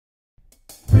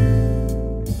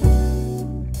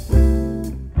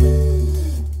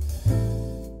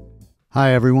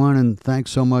Hi, everyone, and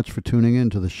thanks so much for tuning in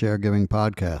to the Sharegiving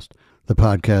podcast. The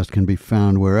podcast can be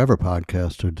found wherever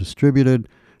podcasts are distributed,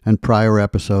 and prior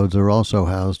episodes are also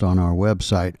housed on our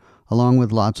website, along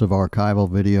with lots of archival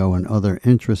video and other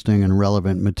interesting and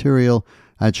relevant material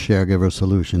at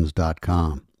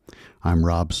sharegiversolutions.com. I'm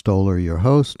Rob Stoller, your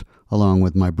host, along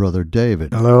with my brother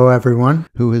David. Hello, everyone.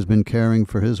 Who has been caring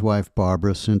for his wife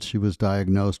Barbara since she was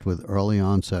diagnosed with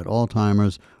early-onset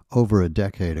Alzheimer's over a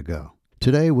decade ago.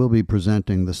 Today we'll be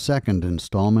presenting the second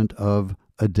installment of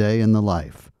A Day in the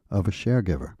Life of a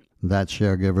Sharegiver. That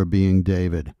sharegiver being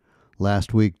David.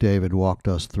 Last week David walked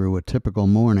us through a typical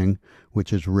morning,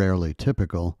 which is rarely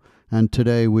typical, and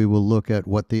today we will look at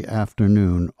what the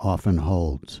afternoon often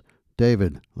holds.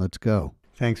 David, let's go.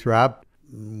 Thanks, Rob.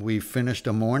 We finished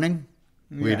a morning.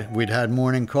 We'd had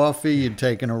morning coffee. You'd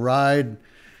taken a ride.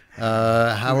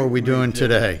 How are we doing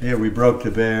today? Yeah, we broke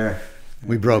the bear.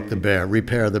 We broke the bear.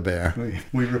 Repair the bear.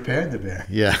 We repaired the bear.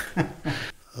 Yeah.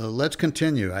 Let's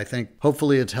continue. I think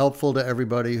hopefully it's helpful to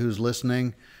everybody who's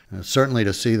listening, certainly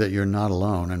to see that you're not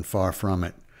alone and far from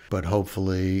it. But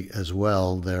hopefully as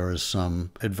well there is some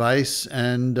advice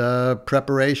and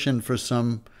preparation for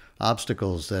some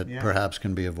obstacles that perhaps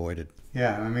can be avoided.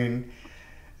 Yeah, I mean,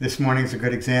 this morning's a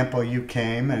good example. You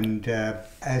came and,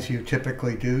 as you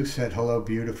typically do, said, "Hello,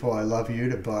 beautiful, I love you"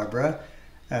 to Barbara.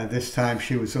 This time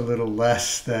she was a little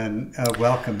less than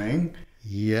welcoming.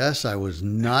 Yes, I was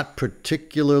not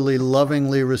particularly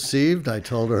lovingly received. I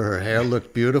told her hair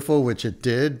looked beautiful, which it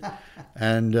did,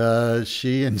 and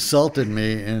she insulted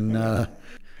me.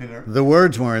 The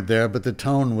words weren't there, but the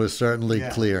tone was certainly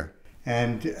clear.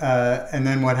 And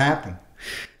then what happened?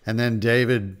 And then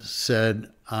David said,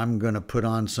 "I'm going to put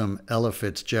on some Ella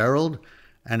Fitzgerald."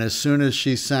 And as soon as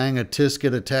she sang a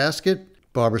Tisket a Tasket,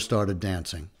 Barbara started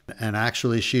dancing. And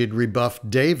actually she had rebuffed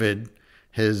David.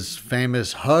 His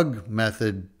famous hug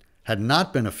method had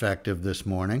not been effective this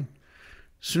morning.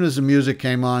 As soon as the music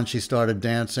came on, she started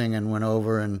dancing and went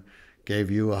over and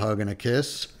gave you a hug and a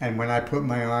kiss. And when I put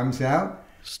my arms out,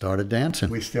 started dancing.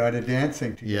 We started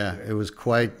dancing together. Yeah, it was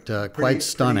quite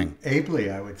stunning. Pretty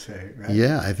ably, I would say, right?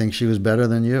 Yeah, I think she was better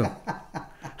than you.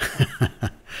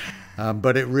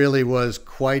 But it really was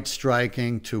quite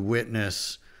striking to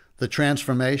witness the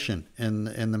transformation in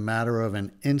the matter of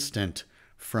an instant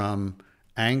from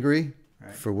angry,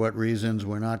 for what reasons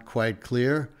were not quite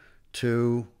clear,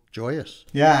 to joyous.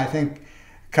 Yeah, I think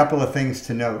a couple of things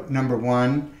to note. Number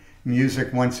one,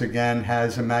 music once again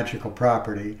has a magical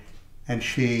property, and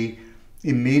she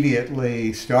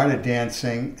immediately started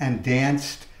dancing and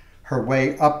danced her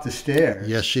way up the stairs.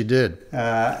 Yes, she did.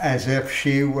 As if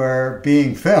she were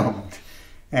being filmed.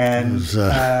 And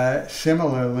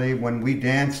similarly, when we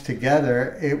danced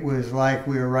together, it was like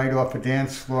we were right off a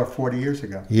dance floor 40 years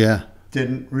ago. Yeah.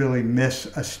 Didn't really miss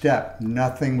a step.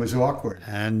 Nothing was awkward.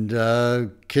 And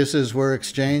kisses were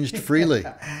exchanged freely.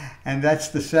 And that's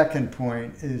the second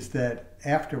point, is that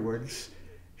afterwards,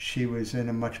 she was in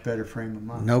a much better frame of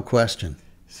mind. No question.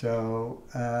 So,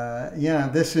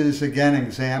 this is, again, an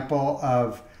example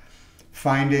of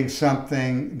finding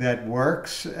something that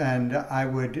works. And I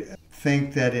would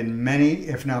think that in many,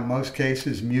 if not most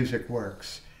cases, music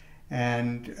works.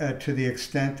 And to the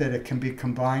extent that it can be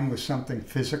combined with something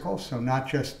physical, so not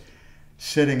just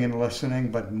sitting and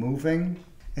listening, but moving,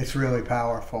 it's really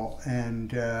powerful. And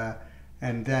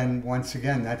then, once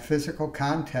again, that physical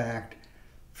contact,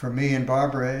 for me and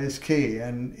Barbara, is key,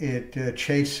 and it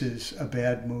chases a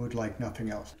bad mood like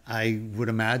nothing else. I would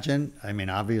imagine. I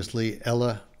mean, obviously,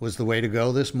 Ella was the way to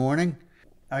go this morning.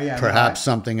 Oh, yeah. Perhaps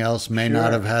something else may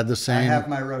not have had the same. I have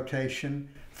my rotation.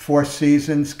 Four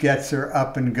Seasons gets her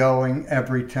up and going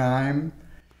every time.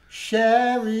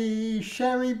 Sherry,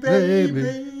 Sherry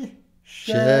baby.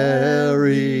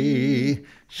 Sherry,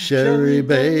 Sherry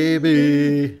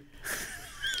baby.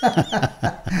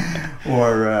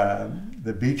 Or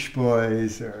the Beach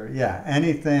Boys, or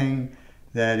anything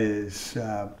that is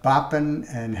bopping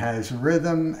and has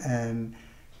rhythm, and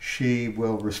she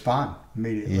will respond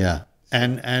immediately. Yeah.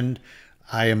 And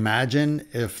I imagine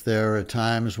if there are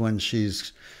times when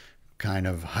she's kind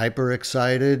of hyper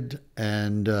excited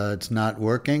and it's not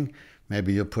working,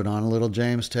 maybe you'll put on a little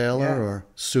James Taylor or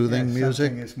soothing music.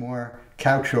 Something is more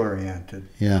couch oriented.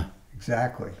 Yeah.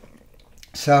 Exactly.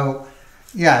 So,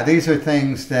 these are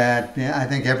things that I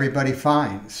think everybody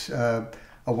finds a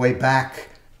way back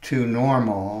to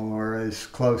normal, or as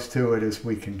close to it as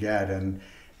we can get.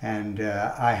 And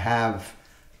I have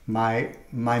my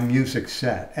music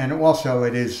set. And also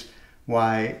it is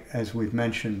why, as we've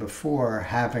mentioned before,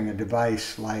 having a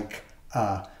device like,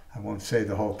 I won't say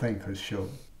the whole thing because she'll,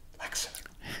 Alexa.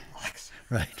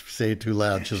 Right. Say it too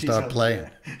loud, she'll start playing.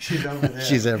 She's over there.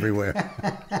 She's everywhere.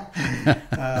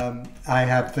 I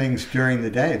have things during the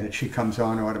day that she comes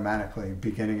on automatically,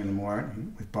 beginning in the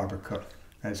morning with Barbara Cook,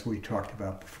 as we talked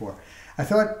about before. I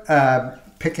thought,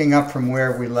 picking up from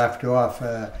where we left off,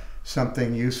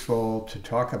 something useful to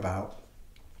talk about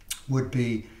would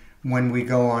be when we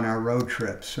go on our road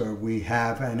trips, or we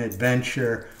have an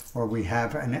adventure, or we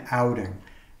have an outing.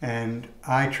 And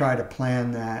I try to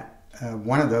plan that,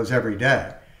 one of those every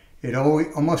day. It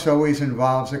almost always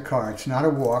involves a car. It's not a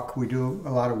walk. We do a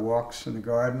lot of walks in the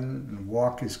garden, and a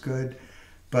walk is good.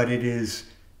 But it is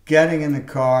getting in the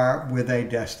car with a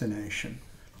destination.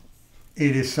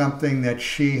 It is something that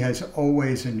she has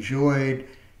always enjoyed.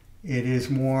 It is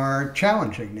more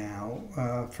challenging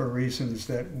now for reasons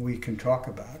that we can talk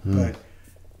about. But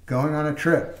going on a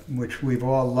trip, which we've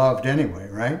all loved anyway,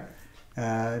 right?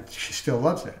 She still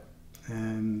loves it.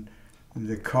 And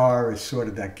the car is sort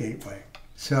of that gateway.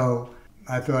 So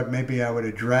I thought maybe I would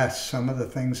address some of the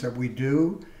things that we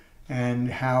do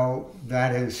and how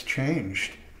that has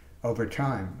changed over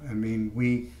time. I mean,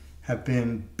 we have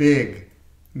been big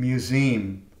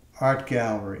museum, art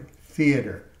gallery,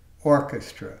 theater,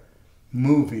 orchestra,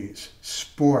 movies,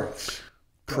 sports.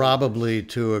 Probably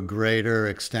to a greater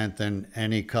extent than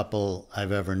any couple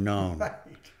I've ever known. Right.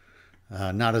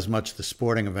 Not as much the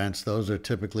sporting events. Those are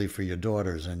typically for your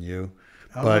daughters and you.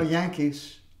 Oh, But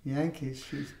Yankees.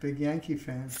 She's a big Yankee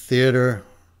fan. theater,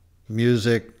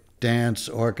 music, dance,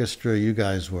 orchestra, you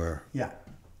guys were Yeah.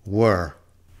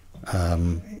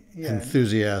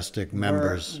 enthusiastic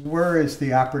members. Were is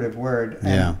the operative word. And,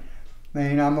 Yeah. I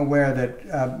mean, I'm aware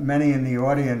that many in the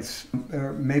audience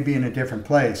may be in a different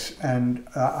place, and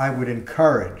I would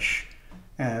encourage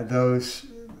those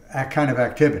kind of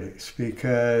activities,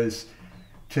 because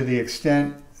to the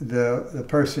extent the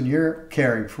person you're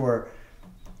caring for,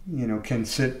 can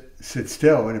sit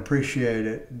still and appreciate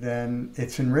it, then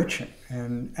it's enriching,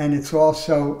 and it's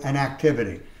also an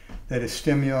activity that is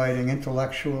stimulating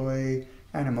intellectually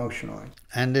and emotionally.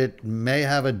 And it may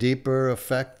have a deeper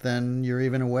effect than you're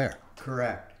even aware.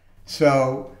 Correct.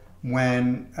 So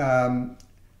when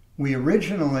we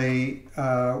originally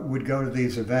would go to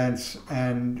these events,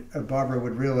 and Barbara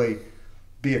would really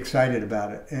be excited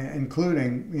about it,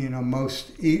 including,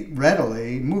 most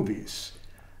readily movies.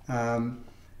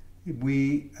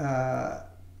 We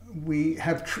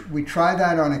try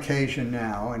that on occasion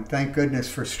now, and thank goodness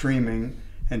for streaming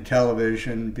and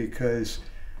television, because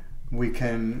we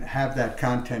can have that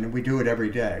content, and we do it every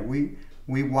day.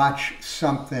 We watch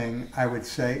something, I would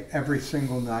say, every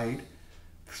single night,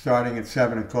 starting at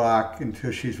 7 o'clock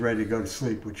until she's ready to go to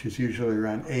sleep, which is usually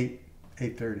around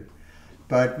 8:30.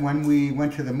 But when we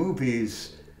went to the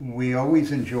movies, we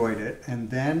always enjoyed it. And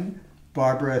then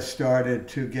Barbara started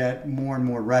to get more and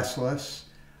more restless,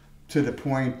 to the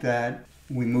point that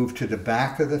we moved to the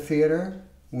back of the theater,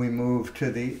 we moved to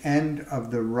the end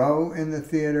of the row in the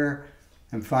theater,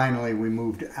 and finally we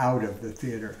moved out of the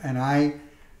theater. And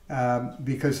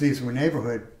because these were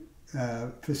neighborhood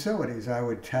facilities, I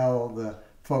would tell the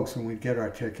folks when we'd get our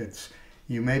tickets,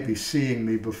 you may be seeing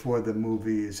me before the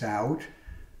movie is out.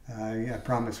 I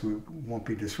promise we won't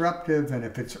be disruptive, and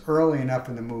if it's early enough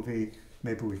in the movie,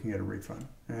 maybe we can get a refund.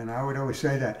 And I would always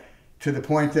say that, to the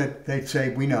point that they'd say,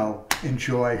 we know,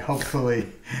 enjoy, hopefully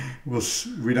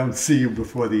we don't see you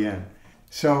before the end.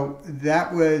 So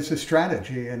that was a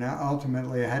strategy, and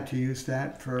ultimately I had to use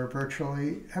that for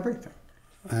virtually everything.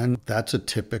 And that's a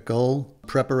typical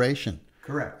preparation.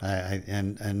 Correct.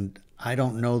 And I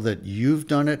don't know that you've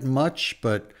done it much,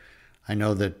 but I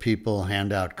know that people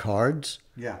hand out cards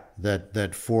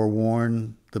that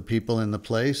forewarn the people in the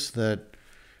place that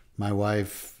my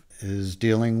wife is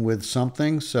dealing with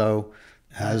something, so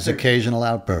has occasional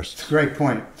outbursts. Great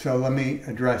point. So let me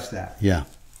address that. Yeah.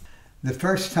 The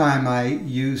first time I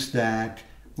used that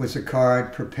was a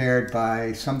card prepared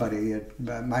by somebody. It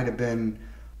might have been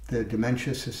the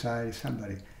Dementia Society,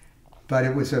 somebody. But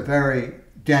it was a very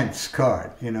dense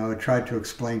card, it tried to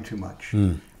explain too much.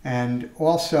 And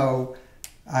also,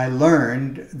 I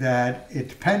learned that it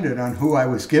depended on who I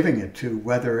was giving it to,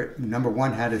 whether it, number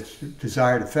one, had its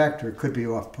desired effect, or it could be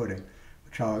off-putting,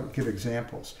 which I'll give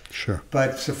examples. Sure.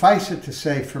 But suffice it to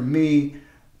say, for me,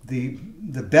 the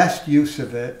best use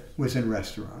of it was in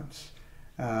restaurants.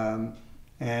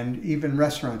 And even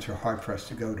restaurants are hard for us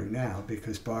to go to now,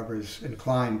 because Barbara's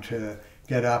inclined to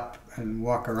get up and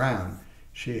walk around.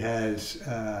 She has,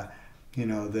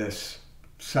 this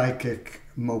psychic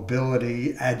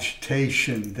mobility,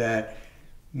 agitation that,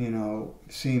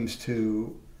 seems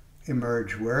to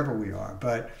emerge wherever we are.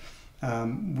 But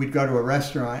we'd go to a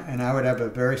restaurant, and I would have a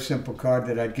very simple card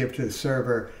that I'd give to the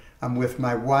server. I'm with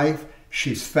my wife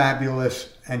she's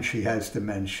fabulous and she has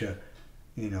dementia.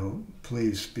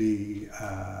 Please be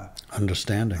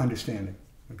understanding. Understanding,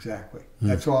 exactly.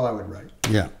 That's all I would write.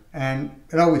 Yeah. And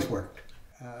it always worked.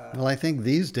 Well, I think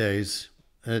these days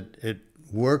it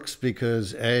works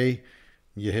because A,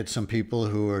 you hit some people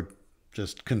who are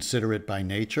just considerate by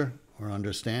nature or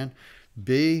understand.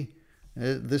 B,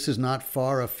 this is not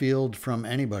far afield from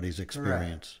anybody's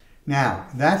experience. Correct. Now,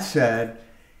 that said,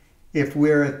 if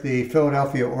we're at the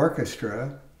Philadelphia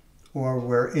Orchestra or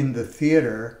we're in the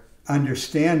theater,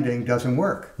 understanding doesn't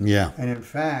work. Yeah. And in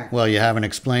fact... Well, you haven't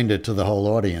explained it to the whole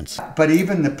audience. But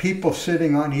even the people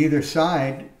sitting on either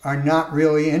side are not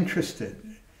really interested.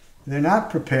 They're not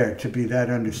prepared to be that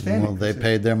understanding. Well, they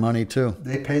paid their money too.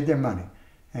 They paid their money.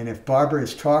 And if Barbara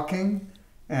is talking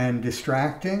and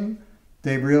distracting,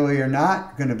 they really are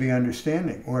not going to be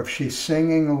understanding. Or if she's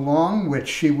singing along, which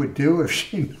she would do if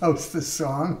she knows the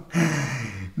song,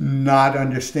 not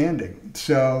understanding.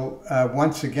 So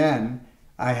once again,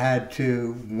 I had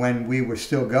to, when we were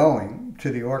still going to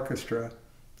the orchestra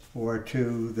or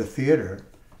to the theater,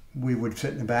 we would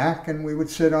sit in the back and we would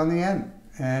sit on the end.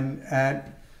 And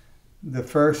at the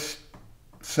first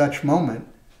such moment,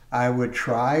 I would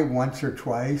try once or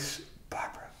twice,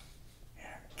 Barbara,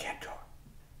 can't talk.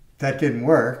 If that didn't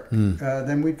work,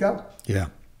 then we'd go. Yeah.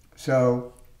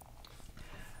 So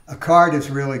a card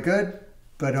is really good,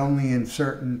 but only in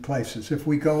certain places. If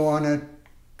we go on a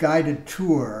guided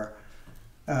tour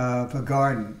of a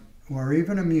garden or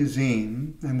even a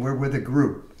museum and we're with a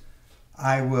group,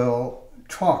 I will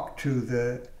talk to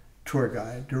the tour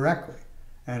guide directly.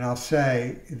 And I'll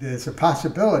say, there's a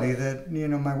possibility that,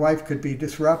 my wife could be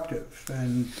disruptive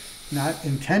and not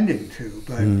intending to,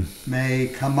 but may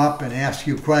come up and ask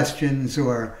you questions,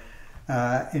 or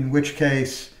in which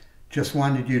case just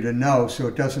wanted you to know so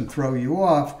it doesn't throw you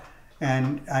off.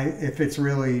 And if it's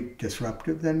really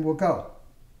disruptive, then we'll go.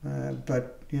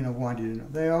 But, want you to know.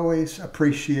 They always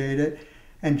appreciate it.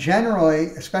 And generally,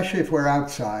 especially if we're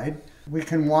outside, we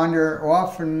can wander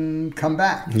off and come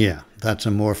back. Yeah, that's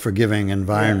a more forgiving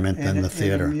environment than the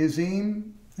theater. In a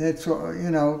museum, it's,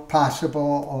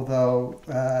 possible, although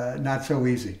not so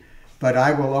easy. But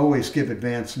I will always give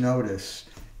advance notice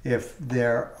if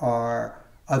there are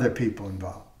other people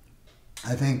involved.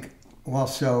 I think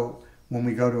also when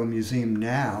we go to a museum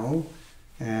now,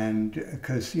 and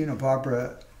because,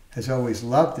 Barbara has always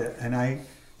loved it, and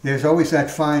there's always that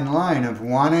fine line of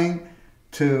wanting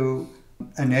to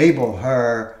enable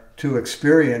her to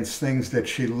experience things that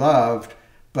she loved,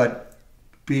 but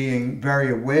being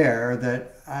very aware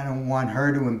that I don't want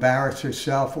her to embarrass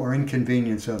herself or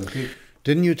inconvenience other people.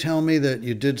 Didn't you tell me that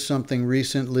you did something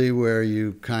recently where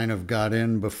you kind of got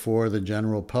in before the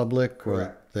general public?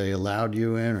 Correct. Or they allowed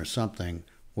you in or something?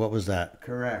 What was that?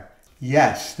 Correct.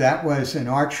 Yes, that was an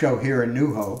art show here in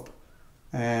New Hope.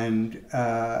 And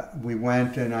we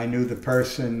went, and I knew the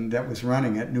person that was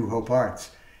running it, New Hope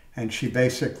Arts. And she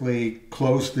basically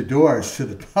closed the doors to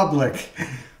the public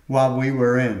while we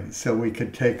were in, so we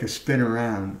could take a spin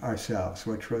around ourselves,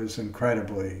 which was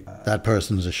incredibly... that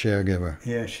person's a sharegiver.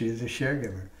 Yeah, she is a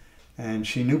sharegiver. And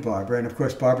she knew Barbara. And of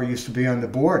course, Barbara used to be on the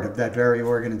board of that very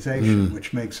organization,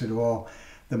 which makes it all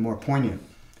the more poignant.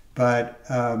 But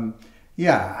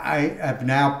I have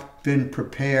now been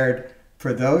prepared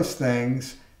for those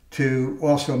things to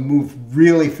also move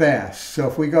really fast. So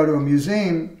if we go to a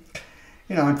museum,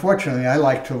 unfortunately, I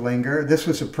like to linger. This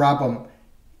was a problem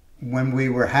when we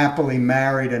were happily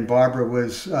married and Barbara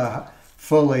was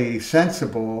fully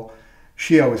sensible.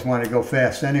 She always wanted to go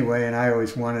fast anyway, and I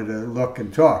always wanted to look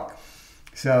and talk.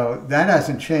 So that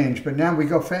hasn't changed, but now we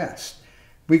go fast.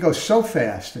 We go so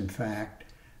fast, in fact,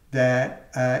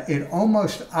 that it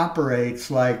almost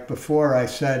operates like before I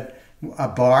said a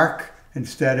bark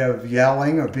instead of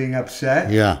yelling or being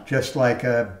upset. Yeah. Just like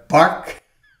a bark.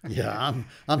 Yeah, I'm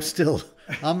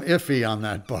iffy on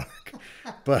that bark.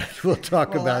 But we'll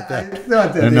talk about that I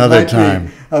thought that another time.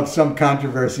 Be of some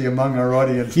controversy among our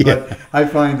audience, Yeah. but I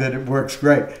find that it works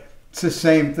great. It's the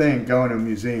same thing going to a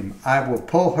museum. I will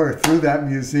pull her through that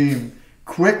museum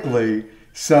quickly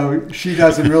so she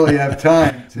doesn't really have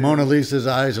time to... Mona Lisa's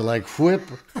eyes are like, whip.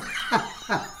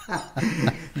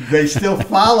 They still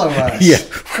follow us. Yeah.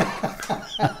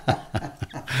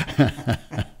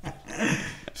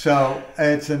 So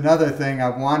it's another thing. I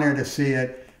want her to see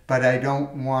it, but I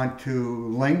don't want to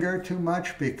linger too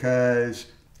much because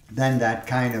then that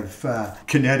kind of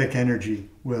kinetic energy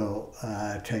will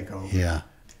take over. Yeah.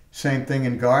 Same thing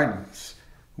in gardens.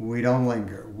 We don't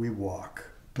linger, we walk,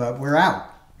 but we're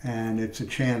out, and it's a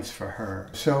chance for her.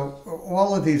 So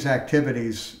all of these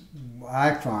activities,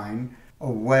 I find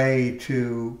a way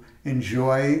to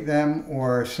enjoy them,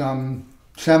 or some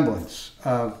semblance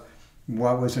of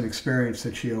what was an experience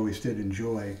that she always did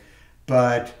enjoy,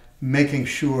 but making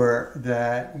sure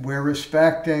that we're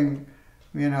respecting,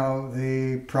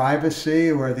 the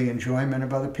privacy or the enjoyment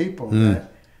of other people that,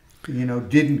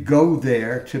 didn't go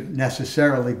there to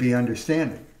necessarily be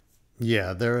understanding.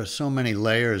 Yeah, there are so many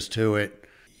layers to it.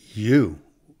 You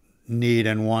need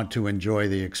and want to enjoy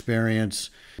the experience,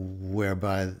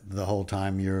 whereby the whole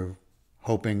time you're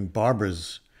hoping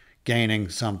Barbara's gaining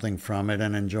something from it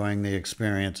and enjoying the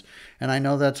experience. And I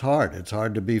know that's hard. It's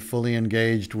hard to be fully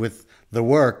engaged with the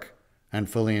work and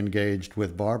fully engaged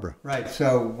with Barbara. Right.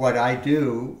 So what I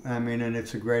do, and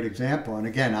it's a great example. And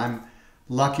again, I'm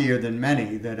luckier than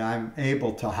many that I'm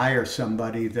able to hire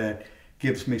somebody that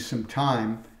gives me some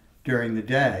time during the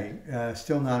day,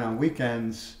 still not on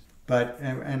weekends, but,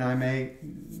 and I may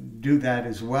do that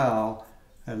as well,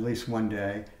 at least one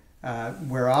day,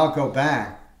 where I'll go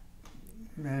back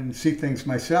and see things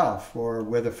myself or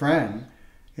with a friend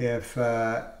if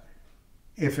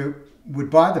it would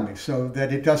bother me, so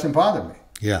that it doesn't bother me.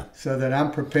 Yeah. So that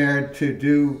I'm prepared to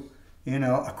do,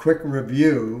 a quick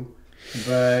review,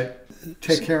 but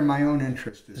take care of my own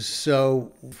interests.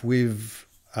 So we've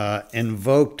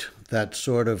invoked that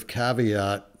sort of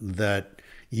caveat that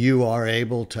you are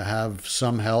able to have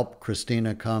some help.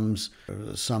 Christina comes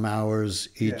some hours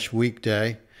each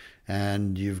weekday,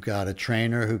 and you've got a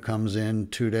trainer who comes in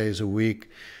 2 days a week.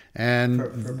 And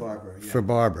for Barbara. Yeah. For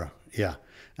Barbara, yeah.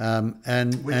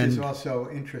 Which is also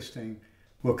interesting.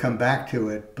 We'll come back to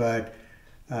it, but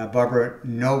Barbara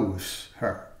knows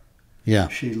her. Yeah.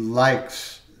 She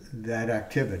likes that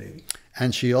activity.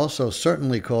 And she also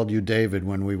certainly called you David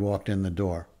when we walked in the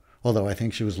door, although I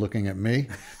think she was looking at me.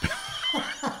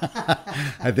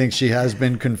 I think she has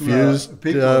been confused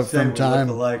from time. I'm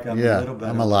a little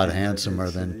better. I'm a lot handsomer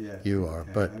than you are,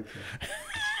 but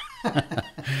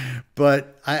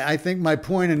but I think my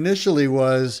point initially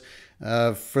was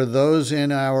for those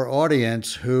in our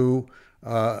audience who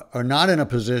are not in a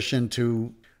position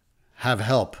to have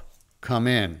help come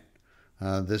in.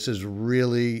 This is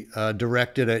really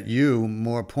directed at you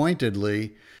more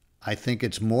pointedly. I think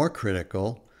it's more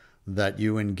critical that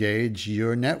you engage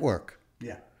your network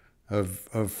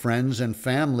of friends and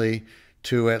family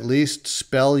to at least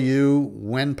spell you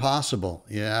when possible.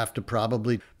 You have to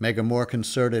probably make a more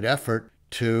concerted effort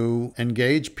to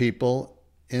engage people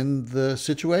in the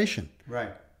situation.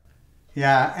 Right.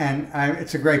 Yeah, and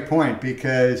it's a great point,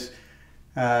 because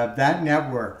that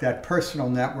network, that personal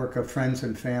network of friends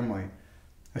and family,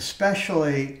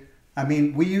 especially,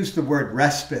 we use the word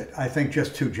respite, I think,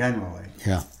 just too generally.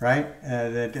 Yeah. Right?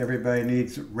 That everybody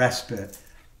needs respite.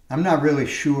 I'm not really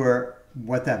sure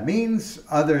what that means,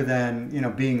 other than,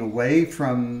 being away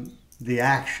from the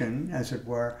action, as it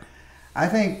were. I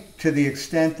think to the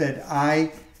extent that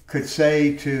I could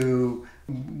say to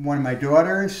one of my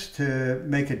daughters to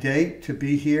make a date to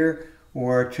be here,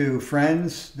 or to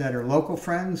friends that are local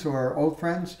friends or old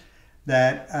friends,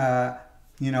 that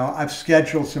I've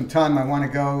scheduled some time. I want to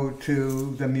go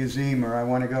to the museum, or I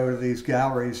want to go to these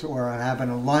galleries, or I'm having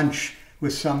a lunch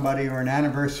with somebody, or an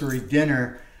anniversary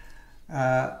dinner.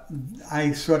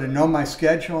 I sort of know my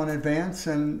schedule in advance,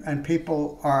 and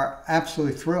people are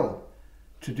absolutely thrilled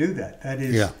to do that. That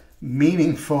is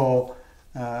meaningful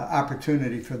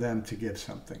opportunity for them to give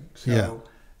something. So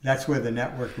that's where the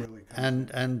network really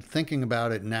comes. And thinking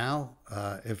about it now,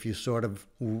 if you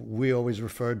we always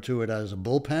referred to it as a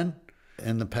bullpen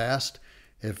in the past.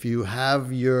 If you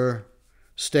have your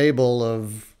stable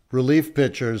of relief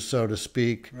pitchers, so to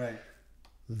speak,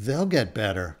 they'll get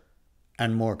better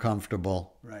and more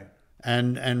comfortable. Right.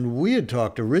 And we had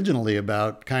talked originally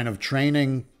about kind of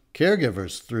training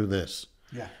caregivers through this.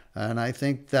 Yeah. And I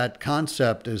think that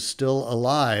concept is still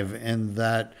alive, in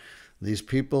that these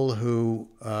people who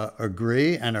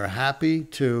agree and are happy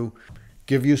to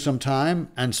give you some time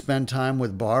and spend time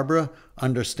with Barbara,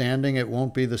 understanding it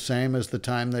won't be the same as the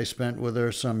time they spent with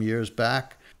her some years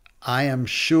back. I am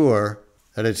sure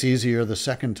that it's easier the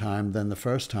second time than the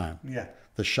first time. Yeah.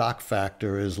 The shock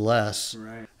factor is less.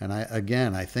 Right. And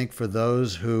I think for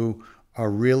those who are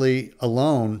really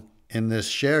alone in this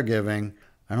sharegiving,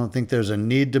 I don't think there's a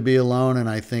need to be alone, and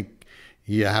I think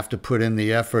you have to put in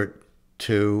the effort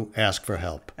to ask for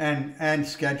help. And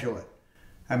schedule it.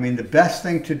 The best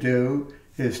thing to do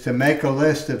is to make a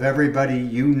list of everybody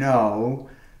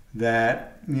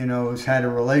that, has had a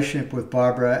relationship with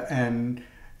Barbara, and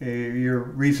you're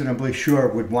reasonably sure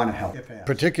would want to help.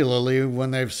 Particularly when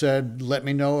they've said, let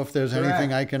me know if there's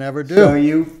anything I can ever do. So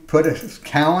you put a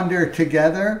calendar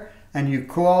together, and you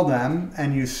call them,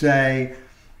 and you say,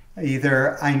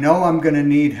 either I know I'm going to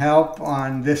need help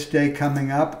on this day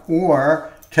coming up,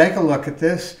 or take a look at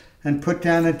this. and put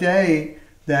down a day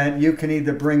that you can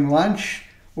either bring lunch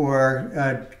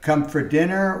or come for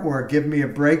dinner or give me a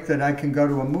break that I can go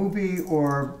to a movie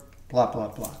or blah, blah,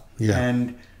 blah. Yeah.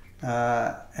 And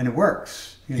it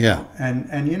works. Yeah.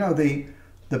 And you know, the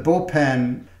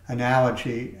bullpen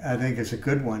analogy, I think, is a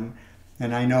good one.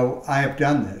 And I know I have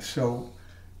done this. So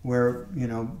we're, you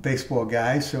know, baseball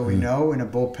guys, so we know in a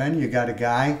bullpen you got a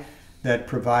guy that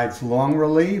provides long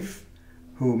relief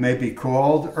who may be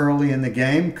called early in the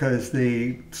game because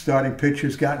the starting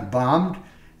pitcher's gotten bombed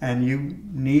and you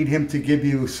need him to give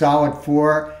you solid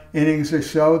 4 innings or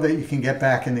so that you can get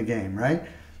back in the game, right?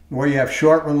 Or you have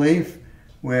short relief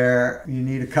where you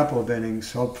need a couple of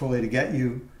innings, hopefully, to get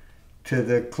you to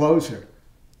the closer.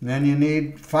 And then you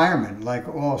need firemen, like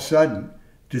all of a sudden,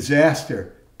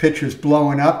 disaster, pitcher's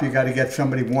blowing up, you got to get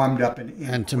somebody warmed up.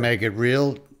 And to make it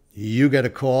real, you get a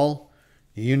call,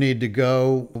 you need to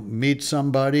go meet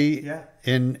somebody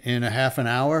in a half an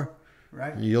hour.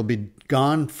 Right. You'll be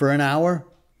gone for an hour.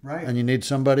 Right. And you need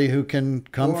somebody who can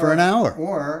come for an hour.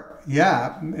 Or,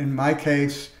 yeah, in my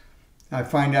case, I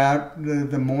find out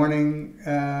the morning,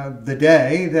 the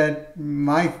day that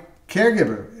my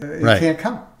caregiver can't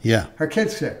come. Yeah. Her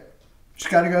kid's sick.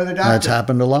 She's got to go to the doctor. That's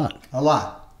happened a lot. A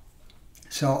lot.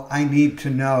 So I need to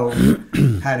know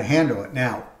how to handle it.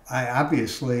 Now, I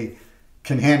obviously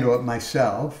can handle it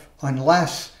myself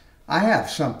unless I have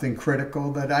something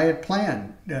critical that I had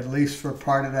planned, at least for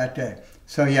part of that day.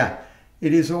 So, yeah.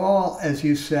 It is all, as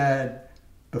you said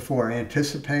before,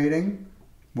 anticipating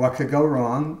what could go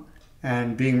wrong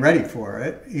and being ready for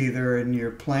it, either in your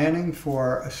planning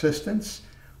for assistance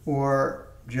or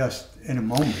just in a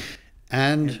moment.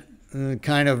 And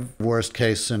kind of worst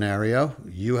case scenario,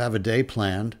 you have a day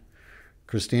planned.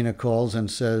 Christina calls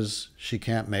and says she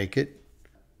can't make it.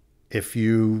 If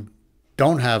you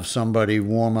don't have somebody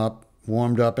warmed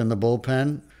up in the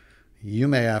bullpen, you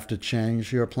may have to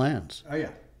change your plans. Oh,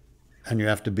 yeah. And you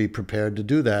have to be prepared to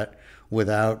do that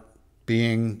without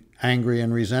being angry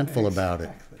and resentful about it.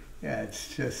 Yeah,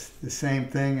 it's just the same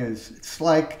thing as, it's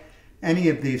like any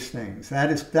of these things.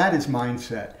 That is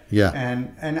mindset. Yeah.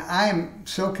 And I'm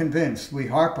so convinced, we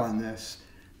harp on this,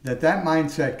 that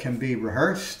mindset can be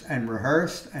rehearsed and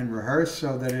rehearsed and rehearsed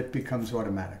so that it becomes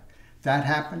automatic. That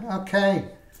happened? Okay.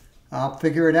 I'll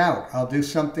figure it out. I'll do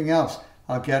something else.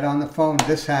 I'll get on the phone.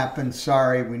 This happened.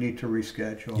 Sorry, we need to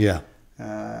reschedule. Yeah.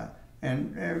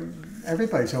 And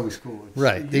everybody's always cool.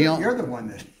 Right. You're the one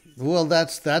that... Well,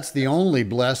 that's the only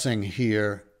blessing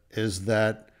here is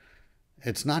that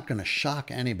it's not going to shock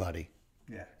anybody.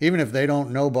 Yeah. Even if they don't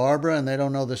know Barbara and they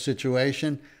don't know the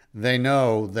situation, they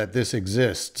know that this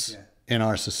exists in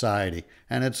our society.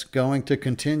 And it's going to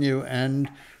continue and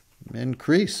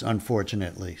increase,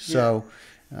 unfortunately. So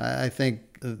I think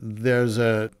there's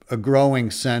a growing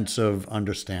sense of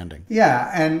understanding. Yeah,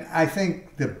 and I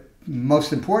think the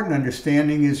most important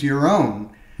understanding is your own.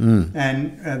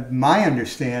 And my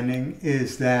understanding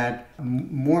is that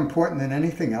more important than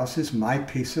anything else is my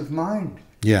peace of mind.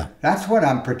 Yeah. That's what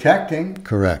I'm protecting.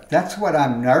 Correct. That's what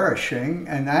I'm nourishing,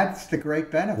 and that's the great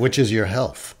benefit. Which is your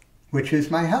health. Which is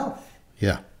my health.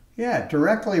 Yeah. Yeah, it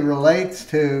directly relates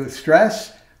to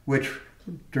stress, which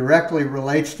directly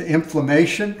relates to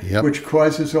inflammation, which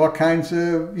causes all kinds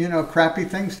of, crappy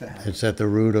things to happen. It's at the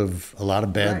root of a lot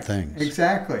of bad things.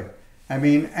 Exactly. I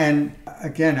mean, and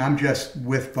again, I'm just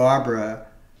with Barbara,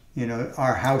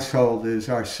 our household is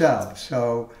ourselves.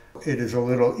 So it is a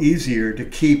little easier to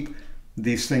keep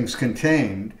these things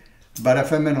contained. But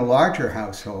if I'm in a larger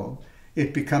household,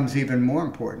 it becomes even more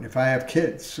important. If I have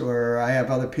kids or I have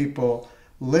other people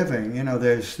living,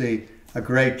 there's a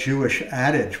great Jewish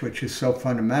adage, which is so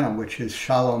fundamental, which is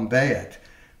shalom bayit,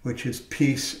 which is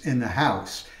peace in the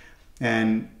house.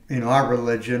 And in our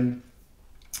religion,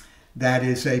 that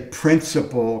is a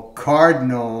principal,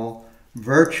 cardinal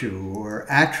virtue or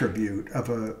attribute of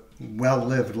a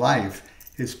well-lived life,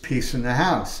 is peace in the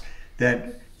house,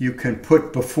 that you can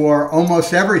put before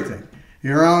almost everything.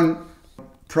 Your own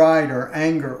pride or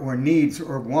anger or needs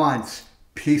or wants,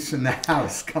 peace in the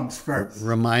house comes first.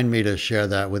 Remind me to share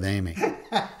that with Amy.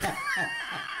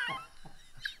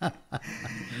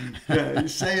 Yeah, you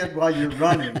say it while you're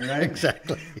running, right?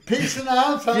 Exactly. Peace in the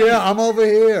house, honey. Yeah, I'm over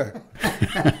here.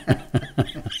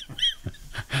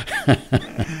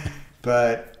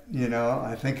 But,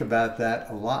 I think about that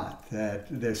a lot, that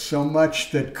there's so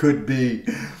much that could be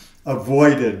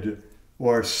avoided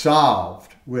or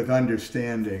solved with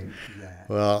understanding that.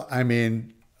 Well, I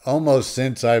mean, almost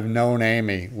since I've known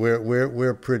Amy,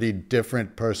 we're pretty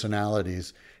different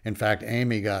personalities. In fact,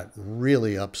 Amy got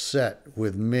really upset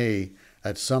with me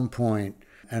at some point,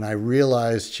 and I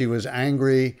realized she was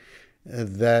angry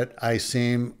that I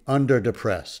seem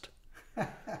under-depressed,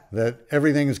 that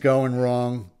everything's going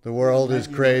wrong, the world is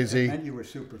crazy. And you were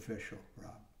superficial,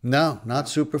 Rob. No, not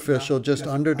superficial, No, just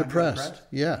under-depressed.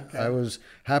 Yeah, Okay. I was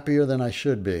happier than I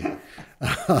should be.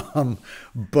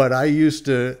 But I used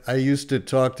to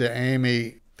talk to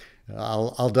Amy.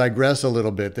 I'll digress a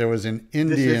little bit. There was an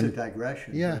Indian. This is a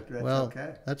digression. Yeah, but that's well,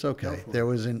 okay. that's Go okay. for There it.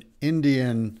 was an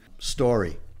Indian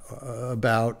story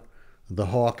about the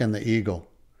hawk and the eagle,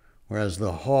 whereas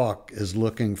the hawk is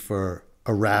looking for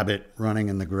a rabbit running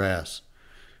in the grass,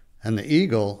 and the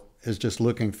eagle is just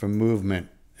looking for movement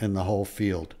in the whole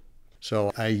field.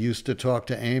 So I used to talk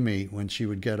to Amy when she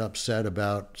would get upset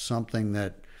about something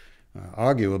that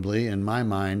arguably, in my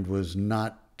mind, was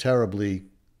not terribly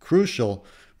crucial,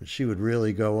 but she would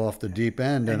really go off the deep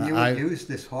end. And you would use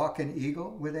this hawk and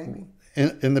eagle with Amy?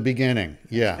 In the beginning,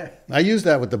 yeah. I used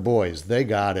that with the boys. They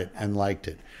got it and liked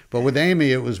it. But with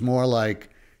Amy, it was more like,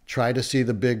 try to see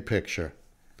the big picture.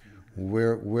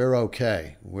 We're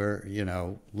okay.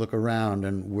 Look around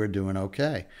and we're doing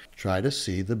okay. Try to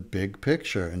see the big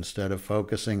picture instead of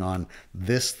focusing on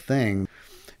this thing.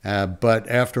 But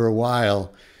after a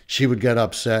while, she would get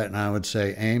upset and I would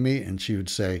say, Amy, and she would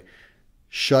say,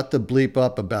 shut the bleep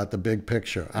up about the big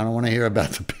picture. I don't want to hear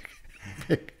about the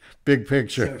big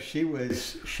picture. So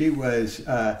she was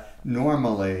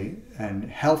normally and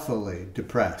healthily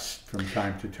depressed from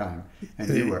time to time, and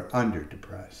you were under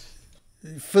depressed.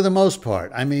 For the most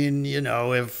part. I mean,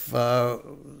 if, there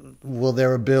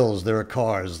are bills, there are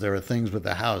cars, there are things with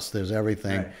the house, there's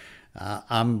everything. Right.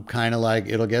 I'm kind of like,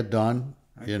 it'll get done,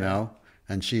 Okay.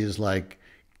 and she's like,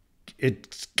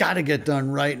 it's got to get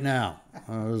done right now.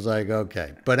 I was like,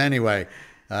 okay. But anyway,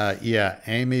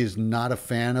 Amy's not a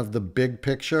fan of the big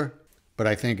picture, but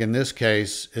I think in this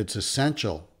case, it's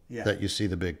essential that you see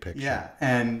the big picture. Yeah,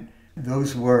 and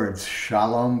those words,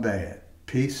 shalom bayit,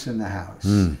 peace in the house,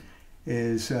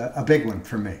 is a big one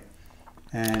for me.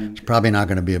 And Probably not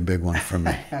going to be a big one for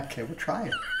me. okay, we'll try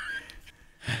it.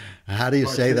 How do you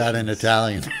say that in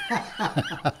Italian?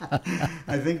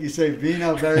 I think you say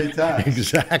vino veritas.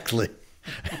 Exactly.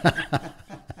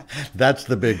 That's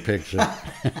the big picture.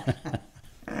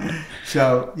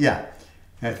 So, yeah,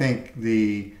 I think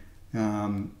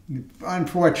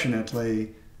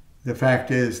unfortunately, the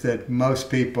fact is that most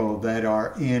people that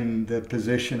are in the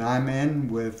position I'm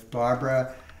in with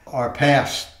Barbara are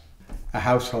past a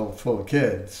household full of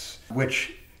kids,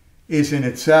 which is in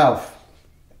itself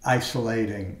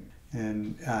isolating.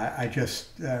 And I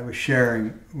was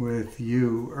sharing with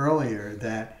you earlier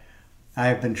that I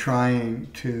have been trying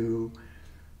to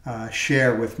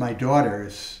share with my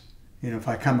daughters, if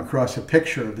I come across a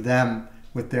picture of them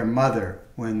with their mother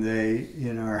when they,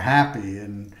 are happy,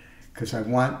 and because I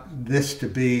want this to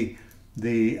be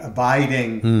the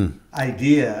abiding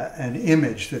idea and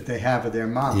image that they have of their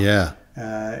mom. Yeah.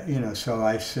 So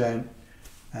I sent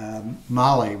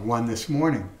Molly one this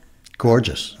morning.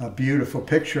 Gorgeous. A beautiful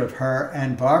picture of her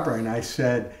and Barbara. And I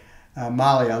said,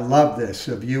 Molly, I love this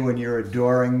of you and your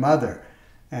adoring mother.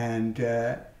 And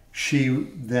she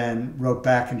then wrote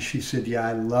back and she said, yeah,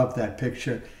 I love that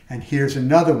picture. And here's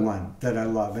another one that I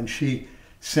love. And she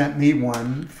sent me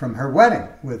one from her wedding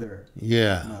with her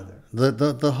mother.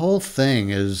 The whole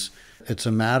thing is, it's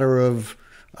a matter of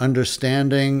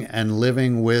understanding and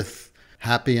living with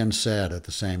happy and sad at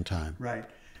the same time. Right.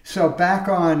 So back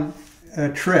on a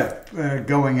trip,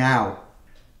 going out,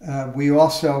 we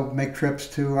also make trips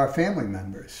to our family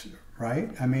members, right?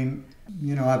 I mean,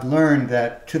 I've learned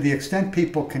that to the extent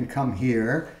people can come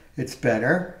here, it's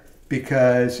better,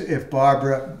 because if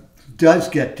Barbara does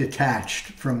get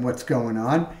detached from what's going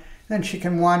on, then she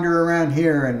can wander around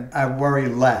here and I worry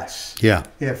less. Yeah.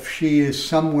 If she is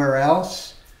somewhere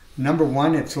else, number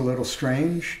one, it's a little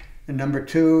strange. And number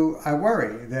two, I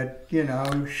worry that,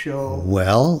 she'll...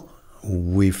 Well,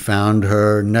 we found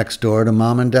her next door to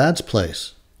Mom and Dad's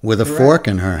place with a Correct. fork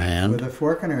in her hand. With a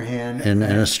fork in her hand. In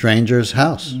a stranger's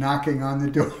house. Knocking on the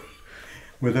door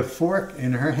with a fork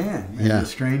in her hand. And Yeah. the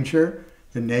stranger,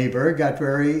 the neighbor, got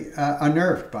very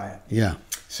unnerved by it. Yeah.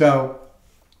 So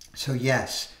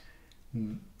yes,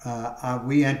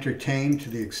 we entertain to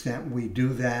the extent we do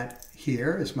that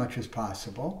here as much as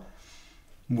possible.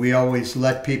 We always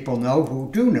let people know who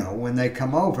do know when they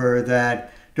come over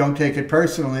that don't take it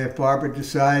personally if Barbara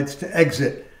decides to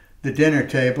exit the dinner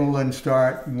table and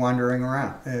start wandering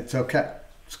around. It's okay.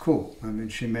 It's cool. I mean,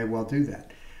 she may well do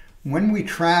that. When we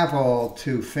travel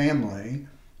to family,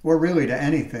 or really to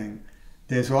anything,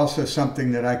 there's also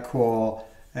something that I call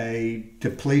a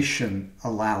depletion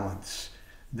allowance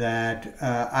that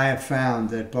I have found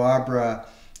that Barbara,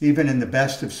 even in the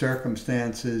best of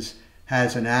circumstances,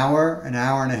 has an hour and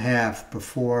a half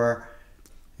before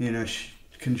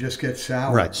can just get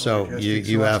sour. Right. So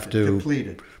you have to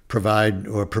depleted. Provide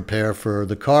or prepare for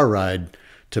the car ride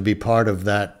to be part of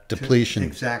that depletion.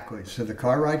 Exactly. So the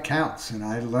car ride counts. And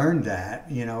I learned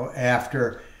that,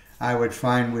 after I would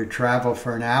find we'd travel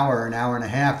for an hour and a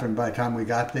half. And by the time we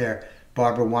got there,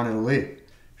 Barbara wanted to leave.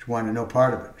 She wanted no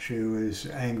part of it. She was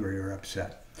angry or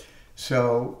upset.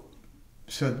 So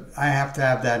I have to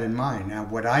have that in mind. Now,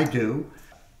 what I do,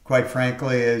 quite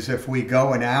frankly, is if we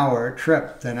go an hour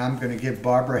trip, then I'm going to give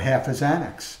Barbara half a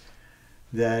Xanax.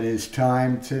 That is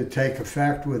time to take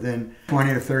effect within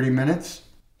 20 to 30 minutes.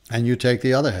 And you take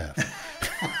the other half.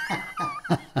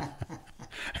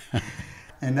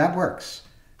 And that works.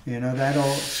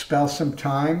 That'll spell some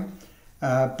time.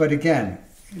 But again,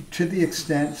 to the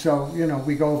extent, so,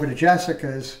 we go over to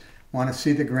Jessica's, want to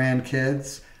see the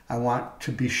grandkids. I want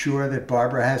to be sure that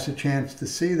Barbara has a chance to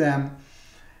see them.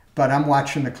 But I'm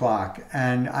watching the clock,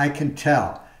 and I can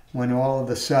tell when all of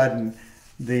a sudden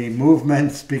the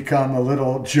movements become a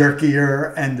little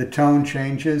jerkier and the tone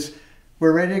changes.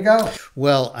 We're ready to go.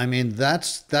 Well, I mean,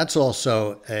 that's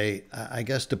also I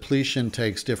guess depletion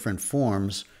takes different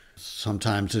forms.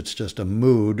 Sometimes it's just a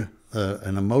mood,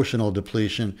 an emotional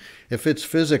depletion. If it's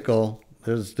physical,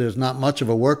 there's not much of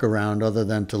a workaround other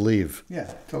than to leave.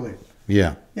 Yeah, to leave.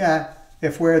 Yeah. Yeah,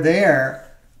 if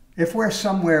we're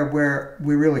somewhere where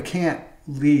we really can't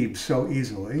leave so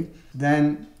easily,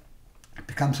 then it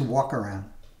becomes a walk around.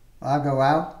 I'll go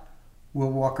out,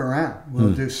 we'll walk around.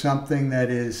 We'll do something that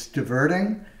is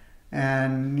diverting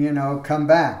and, come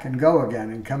back and go again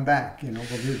and come back. We'll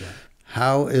do that.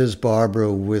 How is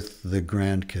Barbara with the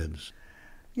grandkids?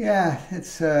 Yeah,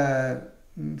 it's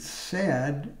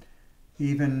sad.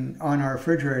 Even on our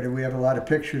refrigerator, we have a lot of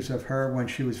pictures of her when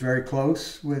she was very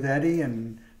close with Eddie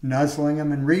and nuzzling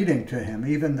him and reading to him,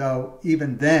 even though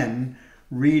even then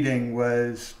reading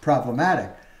was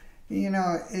problematic.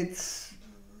 It's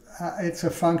a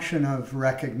function of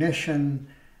recognition,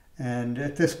 and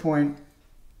at this point,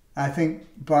 I think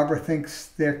Barbara thinks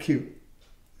they're cute.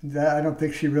 I don't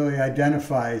think she really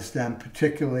identifies them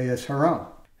particularly as her own.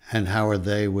 And how are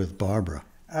they with Barbara?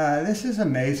 This is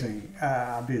amazing.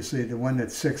 Obviously, the one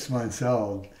that's 6 months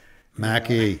old.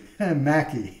 Mackie.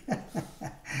 Mackie.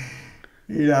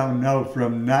 You don't know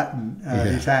from nothing.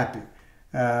 He's happy.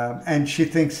 And she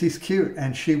thinks he's cute,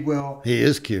 and she will... He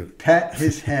is cute. ...pet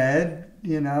his head,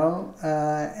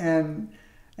 and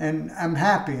I'm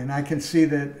happy. And I can see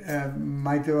that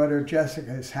my daughter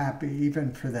Jessica is happy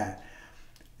even for that.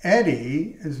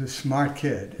 Eddie is a smart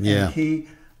kid. Yeah. And he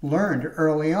learned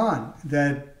early on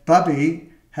that Bubby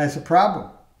has a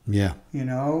problem. Yeah.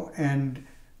 And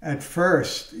at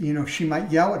first, she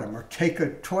might yell at him or take a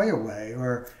toy away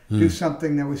or do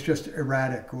something that was just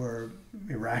erratic or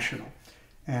irrational.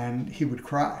 And he would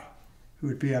cry. He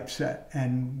would be upset.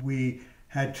 And we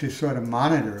had to sort of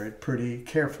monitor it pretty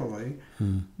carefully,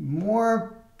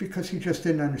 more because he just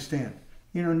didn't understand.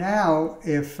 Now,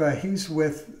 if he's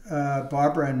with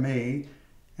Barbara and me,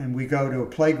 and we go to a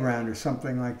playground or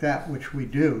something like that, which we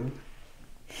do,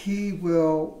 he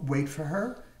will wait for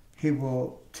her. He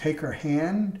will take her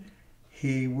hand.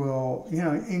 He will,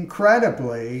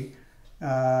 incredibly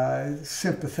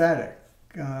sympathetic.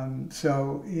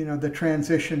 So, the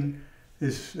transition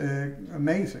is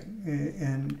amazing.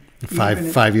 And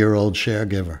five-year-old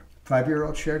Sharegiver.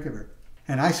 5-year-old Sharegiver.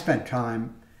 And I spent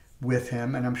time with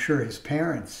him, and I'm sure his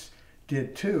parents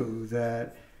did too,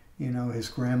 that, his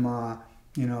grandma,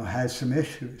 has some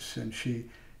issues and she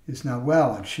is not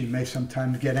well, and she may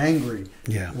sometimes get angry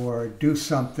or do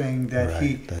something that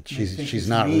she's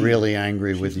not mean. Really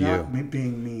angry with you. She's not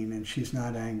being mean, and she's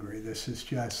not angry. This is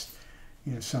just,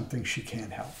 something she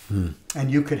can't help. And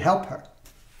you could help her.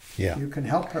 Yeah. You can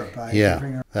help her by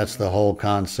giving her... That's the whole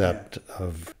concept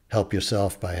of help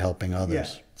yourself by helping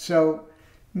others. Yeah. So,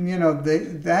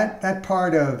 that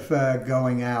part of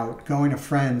going out, going to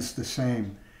friends, the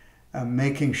same.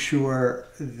 Making sure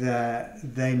that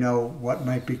they know what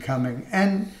might be coming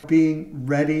and being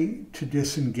ready to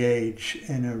disengage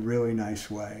in a really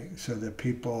nice way so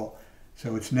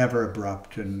it's never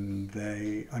abrupt and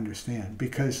they understand,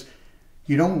 because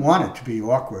you don't want it to be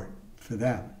awkward for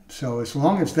them. So as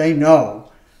long as they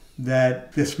know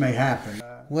that this may happen.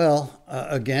 Well,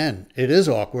 again, it is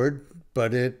awkward,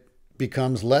 but it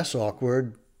becomes less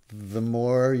awkward the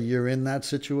more you're in that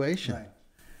situation. Right.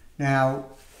 Now,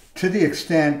 to the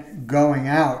extent going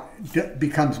out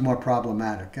becomes more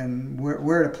problematic. And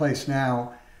we're at a place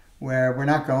now where we're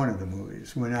not going to the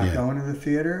movies. We're not going to the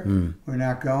theater. We're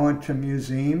not going to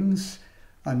museums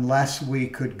unless we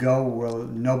could go where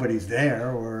nobody's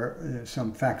there or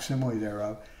some facsimile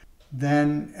thereof.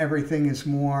 Then everything is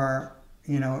more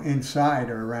inside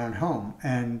or around home.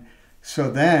 And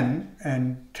so then,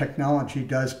 and technology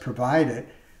does provide it,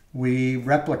 we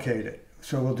replicate it.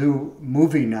 So we'll do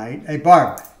movie night. Hey,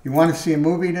 Barb, you want to see a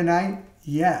movie tonight?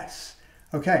 Yes.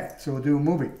 Okay, so we'll do a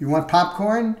movie. You want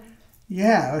popcorn?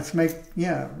 Yeah, let's make,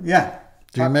 yeah.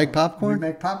 Do you make popcorn? We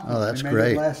make popcorn. Oh, that's we made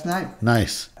great. It last night.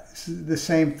 Nice. It's the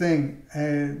same thing.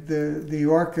 The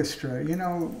orchestra,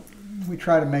 we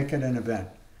try to make it an event.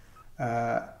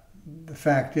 The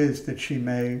fact is that she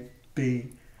may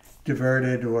be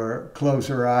diverted or close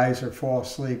her eyes or fall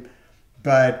asleep,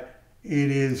 but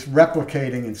it is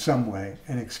replicating in some way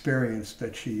an experience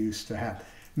that she used to have.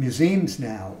 Museums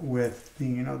now, with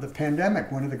the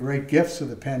pandemic, one of the great gifts of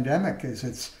the pandemic is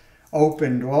it's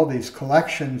opened all these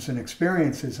collections and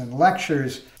experiences and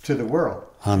lectures to the world.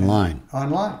 Online.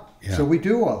 Yeah. So we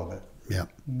do all of it. Yeah.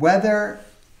 Whether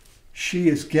she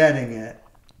is getting it,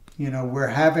 we're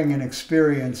having an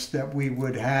experience that we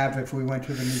would have if we went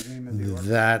to the Museum of the Orchestra.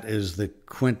 That is the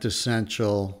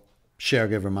quintessential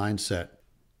Sharegiver mindset.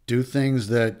 Do things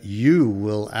that you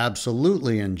will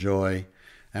absolutely enjoy,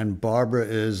 and Barbara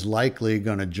is likely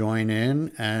going to join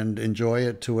in and enjoy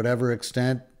it to whatever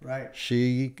extent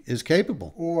she is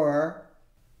capable. Or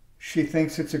she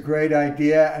thinks it's a great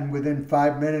idea, and within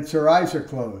 5 minutes her eyes are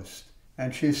closed,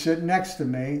 and she's sitting next to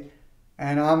me,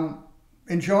 and I'm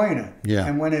enjoying it. Yeah.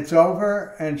 And when it's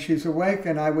over and she's awake,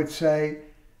 and I would say,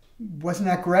 wasn't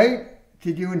that great?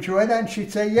 Did you enjoy that? And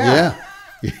she'd say, yeah.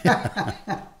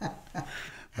 Yeah.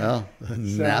 Well,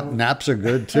 naps are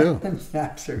good too.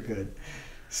 Naps are good.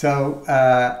 So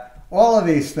all of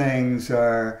these things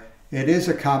it is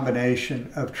a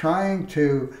combination of trying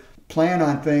to plan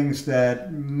on things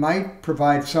that might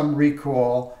provide some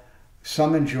recall,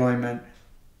 some enjoyment,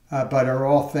 but are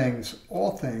all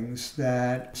things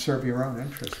that serve your own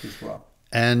interest as well.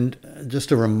 And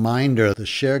just a reminder, the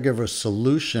Sharegiver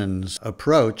Solutions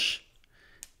approach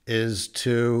is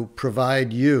to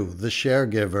provide you, the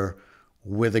sharegiver,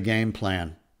 with a game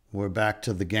plan. We're back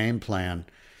to the game plan,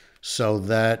 so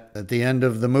that at the end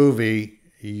of the movie,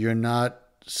 you're not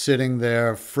sitting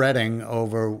there fretting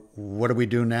over what do we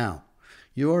do now.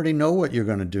 You already know what you're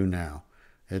going to do now.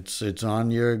 It's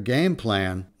on your game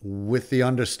plan, with the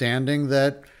understanding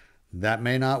that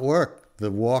may not work.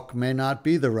 The walk may not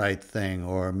be the right thing,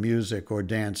 or music or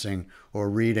dancing or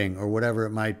reading or whatever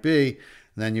it might be.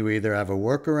 Then you either have a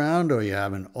workaround or you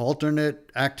have an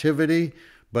alternate activity,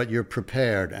 but you're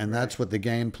prepared. And that's what the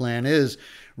game plan is,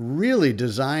 really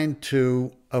designed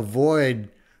to avoid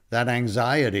that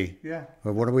anxiety. Yeah.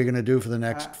 Or what are we going to do for the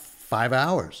next 5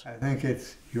 hours? I think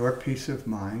it's your peace of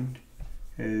mind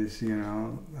is,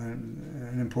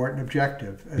 an important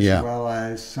objective, as well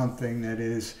as something that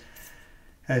is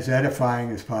as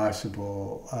edifying as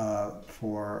possible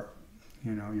for,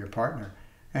 your partner.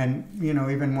 And,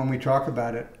 even when we talk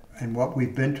about it and what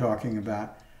we've been talking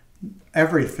about,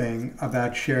 everything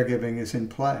about sharegiving is in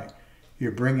play.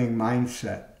 You're bringing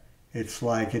mindset. It's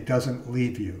like it doesn't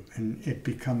leave you, and it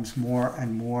becomes more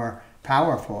and more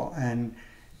powerful, and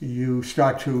you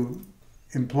start to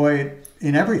employ it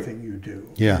in everything you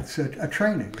do. Yeah. It's a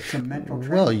training. It's a mental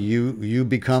training. Well, you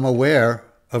become aware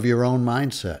of your own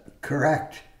mindset.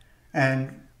 Correct.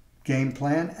 And game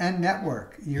plan and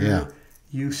network.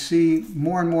 You see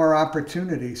more and more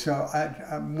opportunity. So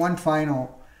one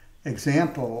final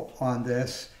example on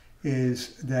this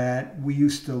is that we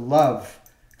used to love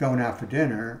going out for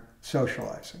dinner,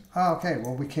 socializing. Oh, okay,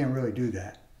 well, we can't really do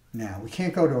that now. We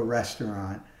can't go to a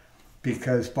restaurant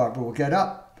because Barbara will get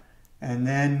up, and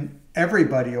then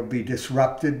everybody will be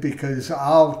disrupted because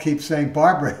I'll keep saying,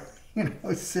 Barbara,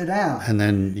 sit down. And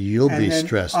then you'll be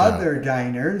stressed out. Other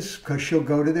diners, because she'll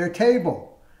go to their table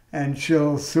and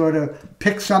she'll sort of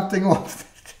pick something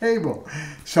off the table.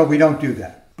 So we don't do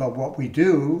that. But what we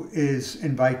do is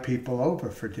invite people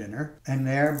over for dinner, and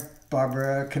there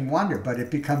Barbara can wander, but it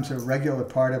becomes a regular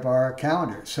part of our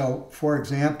calendar. So, for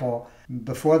example,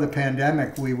 before the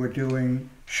pandemic, we were doing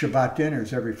Shabbat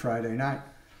dinners every Friday night.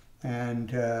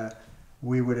 And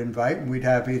we would invite, and we'd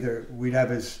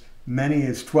have as many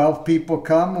as 12 people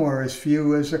come, or as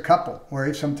few as a couple,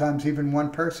 or sometimes even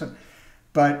one person.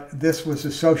 But this was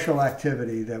a social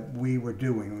activity that we were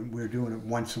doing. We were doing it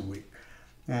once a week.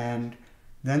 And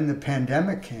then the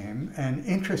pandemic came, and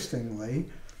interestingly,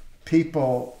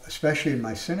 people, especially in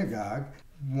my synagogue,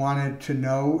 wanted to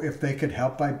know if they could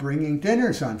help by bringing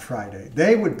dinners on Friday.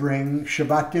 They would bring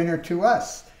Shabbat dinner to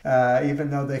us, even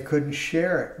though they couldn't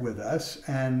share it with us.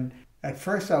 And at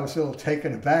first I was a little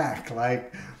taken aback,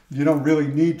 like, you don't really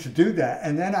need to do that.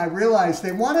 And then I realized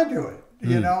they want to do it.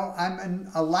 I'm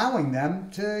allowing them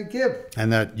to give.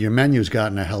 And that your menu's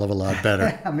gotten a hell of a lot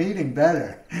better. I'm eating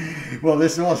better. Well,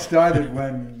 this all started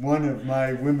when one of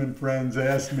my women friends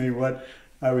asked me what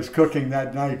I was cooking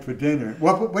that night for dinner.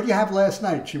 What did you have last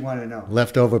night? She wanted to know.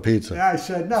 Leftover pizza. I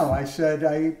said, no. I said,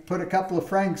 I put a couple of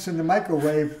franks in the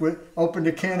microwave, opened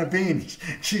a can of beans.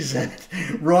 She said,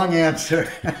 wrong answer.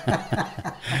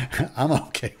 I'm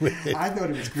okay with it. I thought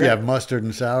it was great. If you have mustard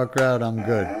and sauerkraut, I'm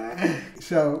good.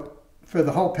 So for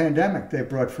the whole pandemic, they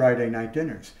brought Friday night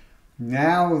dinners.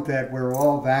 Now that we're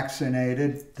all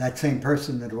vaccinated, that same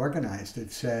person that organized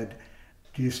it said,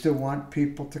 do you still want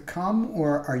people to come,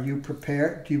 or are you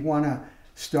prepared? Do you want to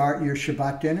start your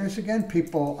Shabbat dinners again?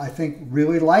 People, I think,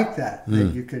 really like that.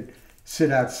 That you could sit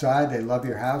outside. They love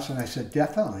your house. And I said,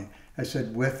 definitely. I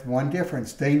said, with one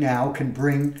difference. They now can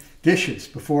bring dishes.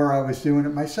 Before I was doing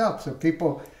it myself. So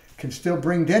people can still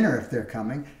bring dinner if they're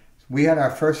coming. We had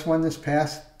our first one this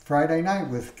past Friday night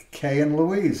with Kay and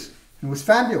Louise. It was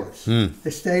fabulous. They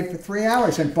stayed for 3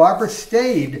 hours, and Barbara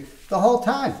stayed the whole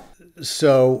time.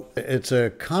 So it's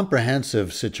a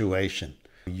comprehensive situation.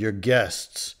 Your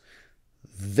guests,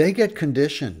 they get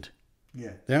conditioned.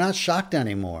 Yeah. They're not shocked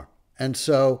anymore. And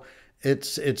so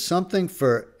it's something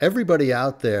for everybody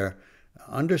out there.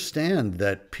 Understand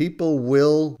that people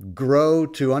will grow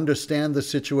to understand the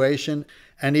situation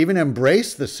and even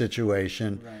embrace the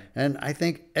situation. Right. And I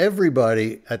think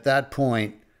everybody at that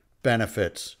point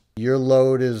benefits. Your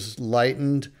load is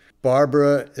lightened.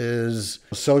 Barbara is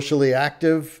socially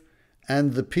active.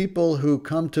 And the people who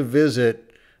come to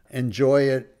visit enjoy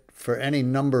it for any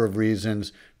number of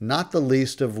reasons, not the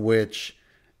least of which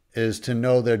is to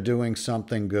know they're doing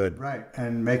something good. Right,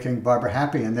 and making Barbara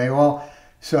happy. And they all,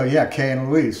 so yeah, Kay and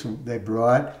Louise, they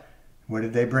brought, what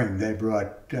did they bring? They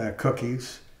brought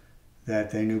cookies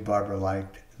that they knew Barbara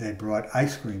liked. They brought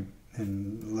ice cream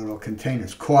in little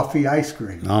containers, coffee ice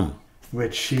cream,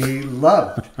 which she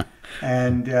loved.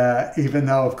 And even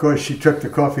though, of course, she took the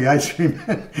coffee ice cream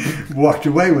and walked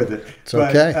away with it. It's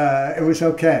okay. It was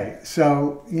okay.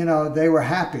 So, they were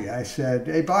happy. I said,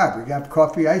 hey, Barb, we got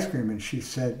coffee ice cream. And she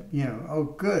said, oh,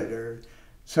 good.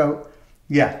 So,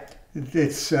 yeah,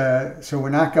 it's so we're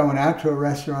not going out to a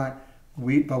restaurant,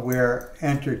 but we're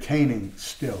entertaining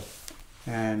still.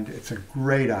 And it's a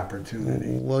great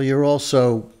opportunity. Well, you're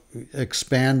also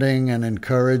expanding and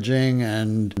encouraging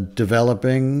and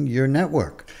developing your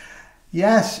network.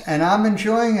 Yes, and I'm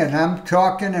enjoying it. I'm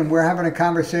talking and we're having a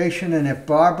conversation, and if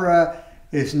Barbara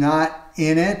is not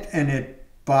in it and it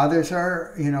bothers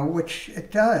her, which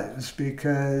it does,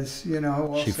 because,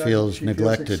 she feels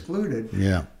neglected. Feels excluded.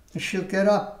 Yeah. She'll get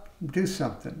up, do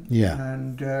something. Yeah.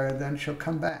 And then she'll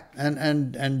come back.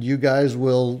 And you guys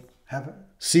will have it.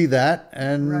 See that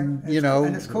and, right.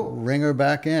 And it's cool. Ring her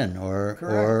back in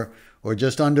or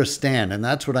just understand. And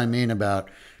that's what I mean about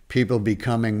people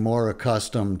becoming more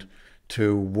accustomed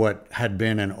to what had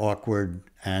been an awkward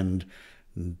and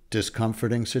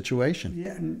discomforting situation.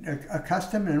 Yeah, and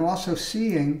accustomed, and also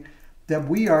seeing that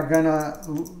we're gonna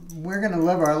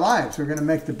live our lives. We're gonna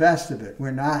make the best of it.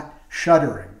 We're not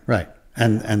shuddering. Right,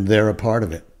 and they're a part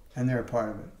of it. And they're a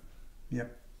part of it.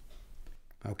 Yep.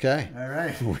 Okay. All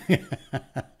right.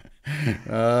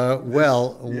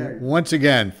 Once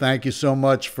again, thank you so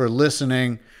much for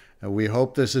listening. We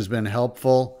hope this has been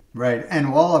helpful. Right,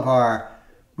 and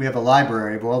we have a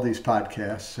library of all these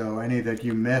podcasts, so any that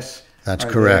you miss That's are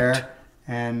correct. There,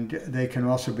 and they can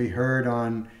also be heard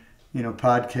on,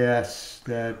 podcasts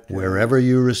that... Wherever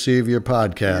you receive your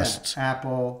podcasts. Yeah,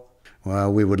 Apple.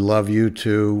 Well, we would love you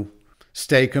to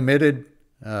stay committed.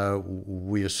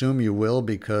 We assume you will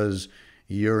because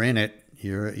you're in it.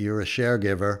 You're a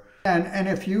sharegiver. And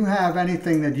if you have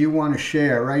anything that you want to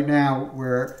share, right now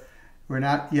we're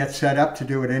not yet set up to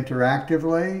do it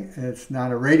interactively. It's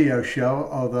not a radio show,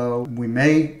 although we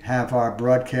may have our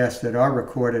broadcasts that are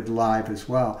recorded live as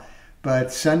well.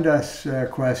 But send us a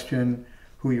question,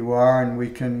 who you are, and we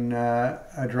can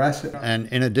address it. And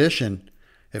in addition,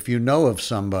 if you know of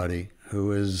somebody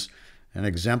who is an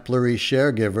exemplary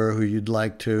sharegiver who you'd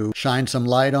like to shine some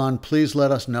light on, please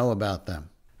let us know about them.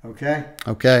 Okay.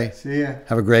 Okay. See ya.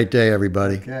 Have a great day,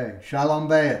 everybody. Okay. Shalom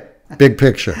Bayit. Big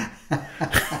picture.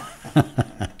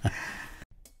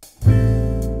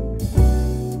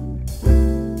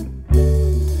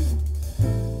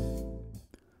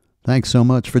 Thanks so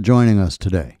much for joining us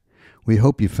today. We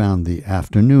hope you found the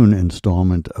afternoon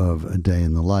installment of A Day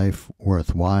in the Life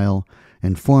worthwhile,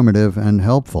 informative, and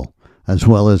helpful, as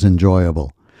well as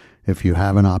enjoyable. If you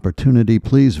have an opportunity,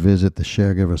 please visit the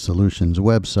Sharegiver Solutions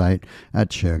website at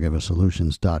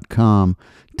sharegiversolutions.com.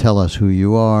 Tell us who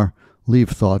you are, leave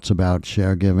thoughts about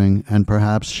sharegiving, and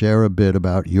perhaps share a bit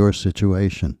about your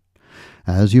situation.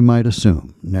 As you might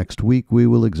assume, next week we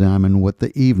will examine what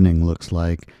the evening looks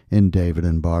like in David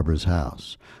and Barbara's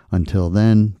house. Until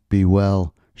then, be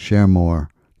well, share more,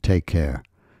 take care.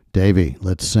 Davy,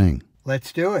 let's sing.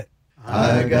 Let's do it.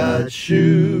 I got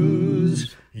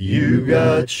shoes, you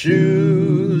got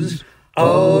shoes,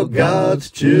 all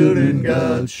God's children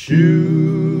got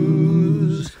shoes.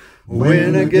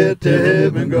 When I get to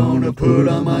heaven, gonna put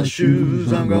on my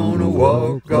shoes, I'm gonna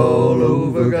walk all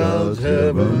over God's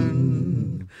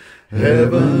heaven,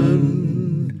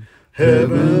 heaven,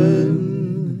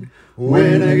 heaven.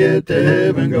 When I get to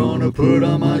heaven, gonna put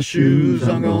on my shoes,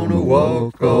 I'm gonna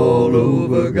walk all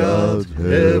over God's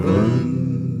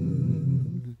heaven.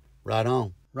 Right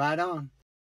on. Right on.